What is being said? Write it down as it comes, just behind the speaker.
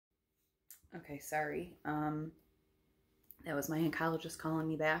Okay, sorry. That was my oncologist calling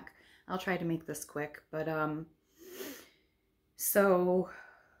me back. I'll try to make this quick, but so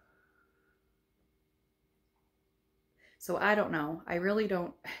I don't know. I really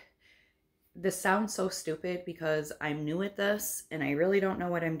don't. This sounds so stupid because I'm new at this and I really don't know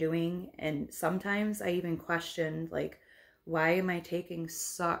what I'm doing. And sometimes I even question, like, why am I taking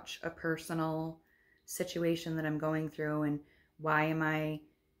such a personal situation that I'm going through, and why am I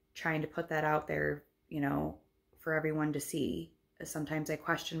trying to put that out there, for everyone to see? Sometimes I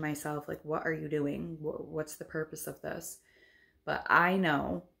question myself, like, what are you doing? What's the purpose of this? But I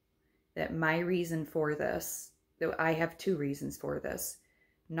know that my reason for this, that I have two reasons for this.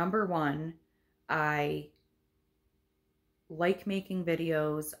 Number one, I like making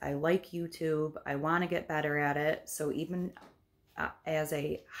videos. I like YouTube. I want to get better at it. So even as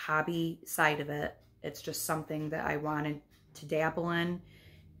a hobby side of it, it's just something that I wanted to dabble in.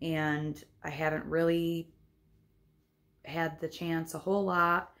 And I haven't really had the chance a whole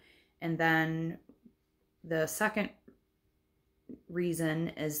lot. And then the second reason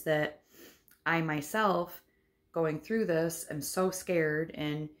is that I myself, going through this, am so scared,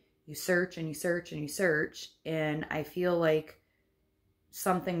 and you search and you search and you search, and I feel like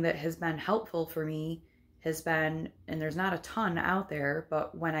something that has been helpful for me has been, and there's not a ton out there,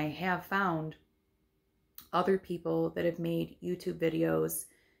 but when I have found other people that have made YouTube videos,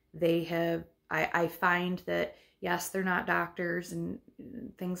 I find that, yes, they're not doctors and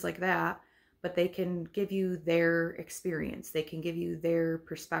things like that, but they can give you their experience. They can give you their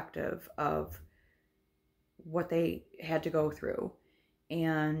perspective of what they had to go through.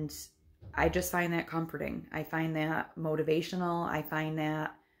 And I just find that comforting. I find that motivational. I find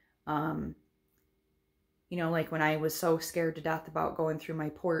that, like when I was so scared to death about going through my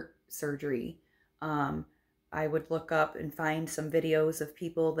port surgery, I would look up and find some videos of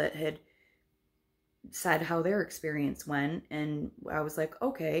people that had said how their experience went, and I was like,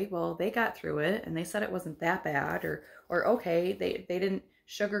 okay, well, they got through it and they said it wasn't that bad, or okay, they didn't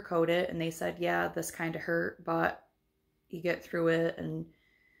sugarcoat it and they said, yeah, this kind of hurt, but you get through it. And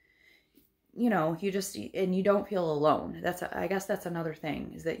you don't feel alone. I guess that's another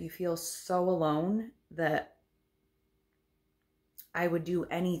thing, is that you feel so alone that I would do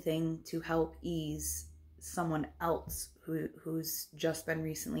anything to help ease someone else who's just been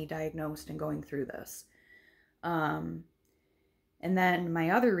recently diagnosed and going through this. And then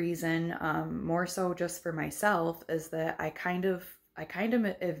my other reason, more so just for myself, is that I kind of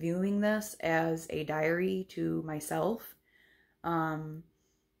am viewing this as a diary to myself. And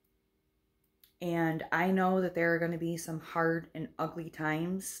I know that there are going to be some hard and ugly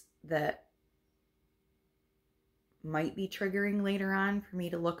times that might be triggering later on for me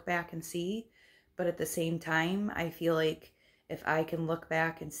to look back and see. But at the same time, I feel like if I can look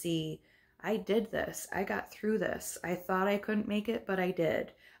back and see, I did this, I got through this. I thought I couldn't make it, but I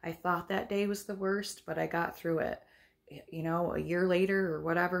did. I thought that day was the worst, but I got through it. A year later or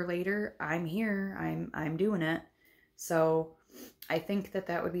whatever later, I'm here, I'm doing it. So I think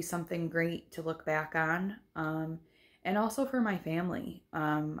that would be something great to look back on. And also for my family.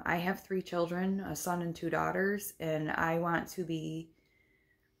 I have 3 children, a son and 2 daughters, and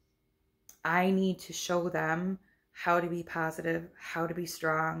I need to show them how to be positive, how to be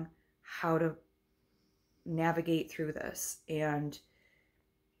strong, how to navigate through this. And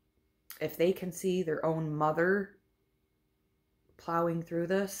if they can see their own mother plowing through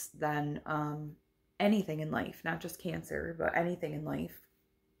this, then anything in life, not just cancer, but anything in life,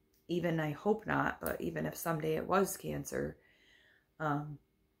 even, I hope not, but even if someday it was cancer, they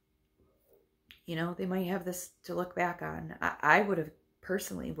might have this to look back on. I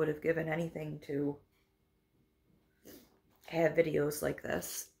personally would have given anything to have videos like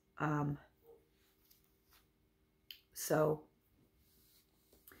this. So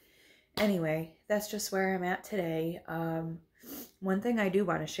anyway, that's just where I'm at today. One thing I do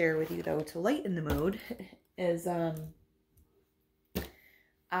want to share with you, though, to lighten the mood, is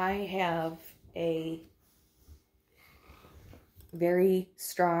I have a very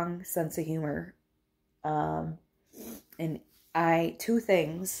strong sense of humor. And two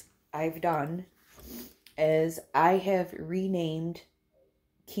things I've done is I have renamed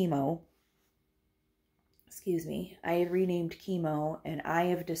chemo. I have renamed chemo, and I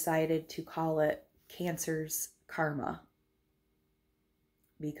have decided to call it cancer's karma,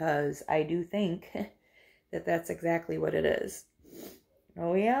 because I do think that that's exactly what it is.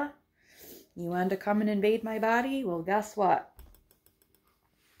 Oh yeah? You wanted to come and invade my body? Well, guess what?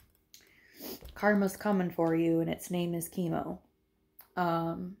 Karma's coming for you, and its name is chemo.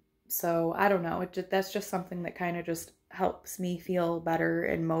 So I don't know. That's just something that kind of just helps me feel better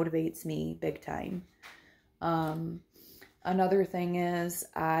and motivates me big time. Another thing is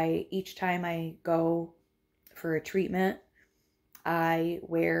each time I go for a treatment, I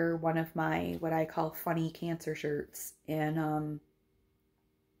wear one of my, what I call funny cancer shirts. And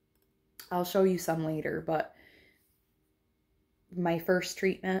I'll show you some later, but my first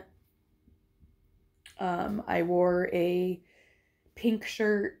treatment, I wore a pink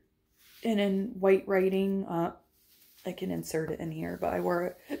shirt and in white writing. I can insert it in here, but I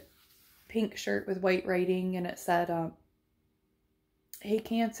wore a pink shirt with white writing, and it said, "Hey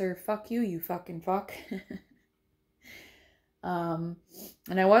cancer, fuck you, you fucking fuck." And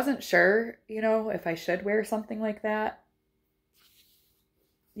I wasn't sure, if I should wear something like that,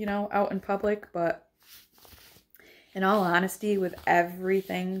 out in public, but in all honesty, with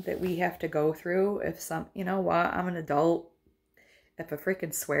everything that we have to go through, you know what, I'm an adult. If a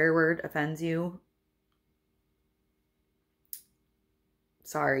freaking swear word offends you,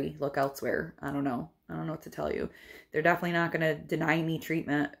 sorry, look elsewhere. I don't know what to tell you. They're definitely not going to deny me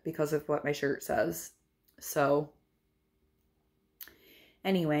treatment because of what my shirt says. So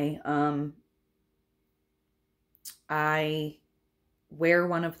anyway, I wear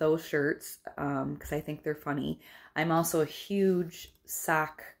one of those shirts because I think they're funny. I'm also a huge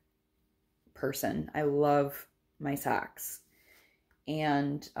sock person. I love my socks.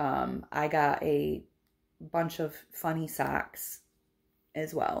 And I got a bunch of funny socks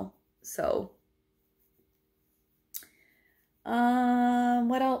as well. So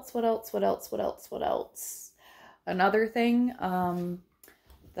what else? Another thing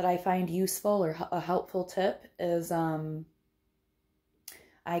that I find useful, or a helpful tip, is I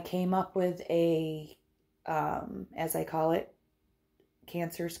came up with a as I call it,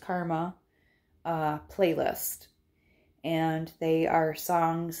 Cancer's Karma playlist. And they are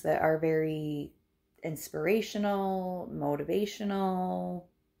songs that are very inspirational, motivational,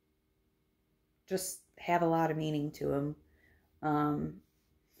 just have a lot of meaning to them.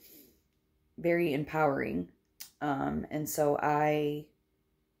 Very empowering. And so I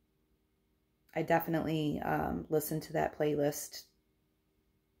definitely listen to that playlist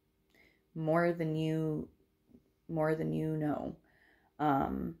more than you know.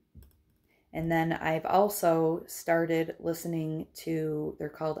 And then I've also started listening to, they're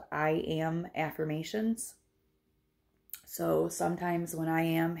called I Am affirmations. So sometimes when I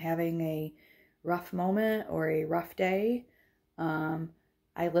am having a rough moment or a rough day,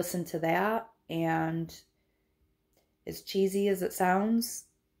 I listen to that, and as cheesy as it sounds,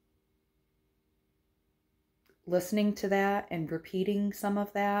 listening to that and repeating some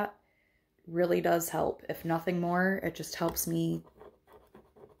of that really does help. If nothing more, it just helps me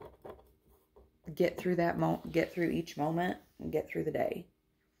get through get through each moment and get through the day.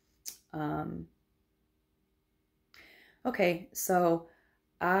 Okay, so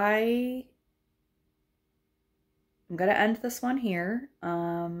I'm gonna end this one here,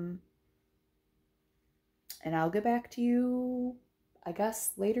 and I'll get back to you, I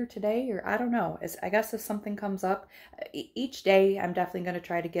guess, later today, or I don't know. I guess if something comes up, each day I'm definitely going to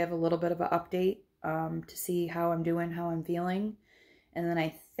try to give a little bit of an update to see how I'm doing, how I'm feeling. And then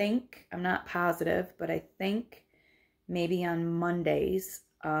I think, I'm not positive, but I think maybe on Mondays,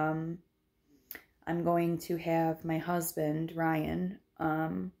 I'm going to have my husband, Ryan,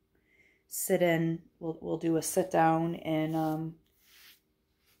 sit in. We'll do a sit down, and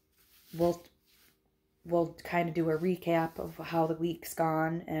we'll kind of do a recap of how the week's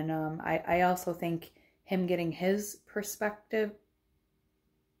gone. And I also think him getting his perception,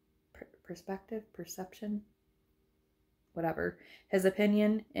 whatever, his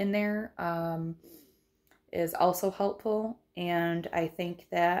opinion in there is also helpful. And I think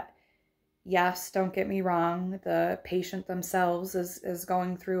that, yes, don't get me wrong, the patient themselves is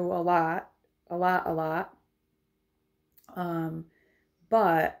going through a lot.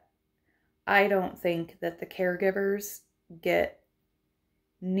 But I don't think that the caregivers get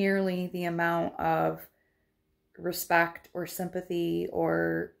nearly the amount of respect or sympathy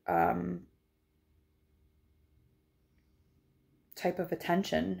or type of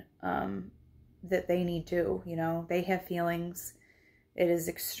attention that they need to. They have feelings. It is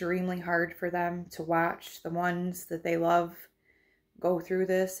extremely hard for them to watch the ones that they love go through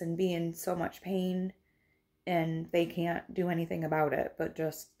this and be in so much pain, and they can't do anything about it but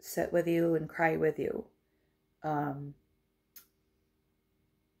just sit with you and cry with you.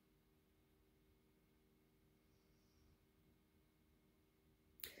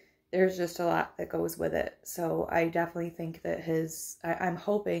 There's just a lot that goes with it. So I definitely think that I'm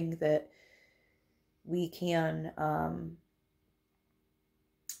hoping that we can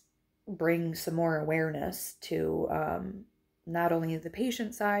bring some more awareness to not only the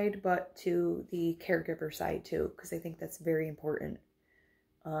patient side, but to the caregiver side too, because I think that's very important.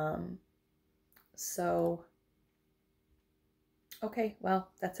 So, okay, well,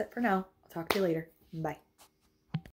 that's it for now. I'll talk to you later. Bye.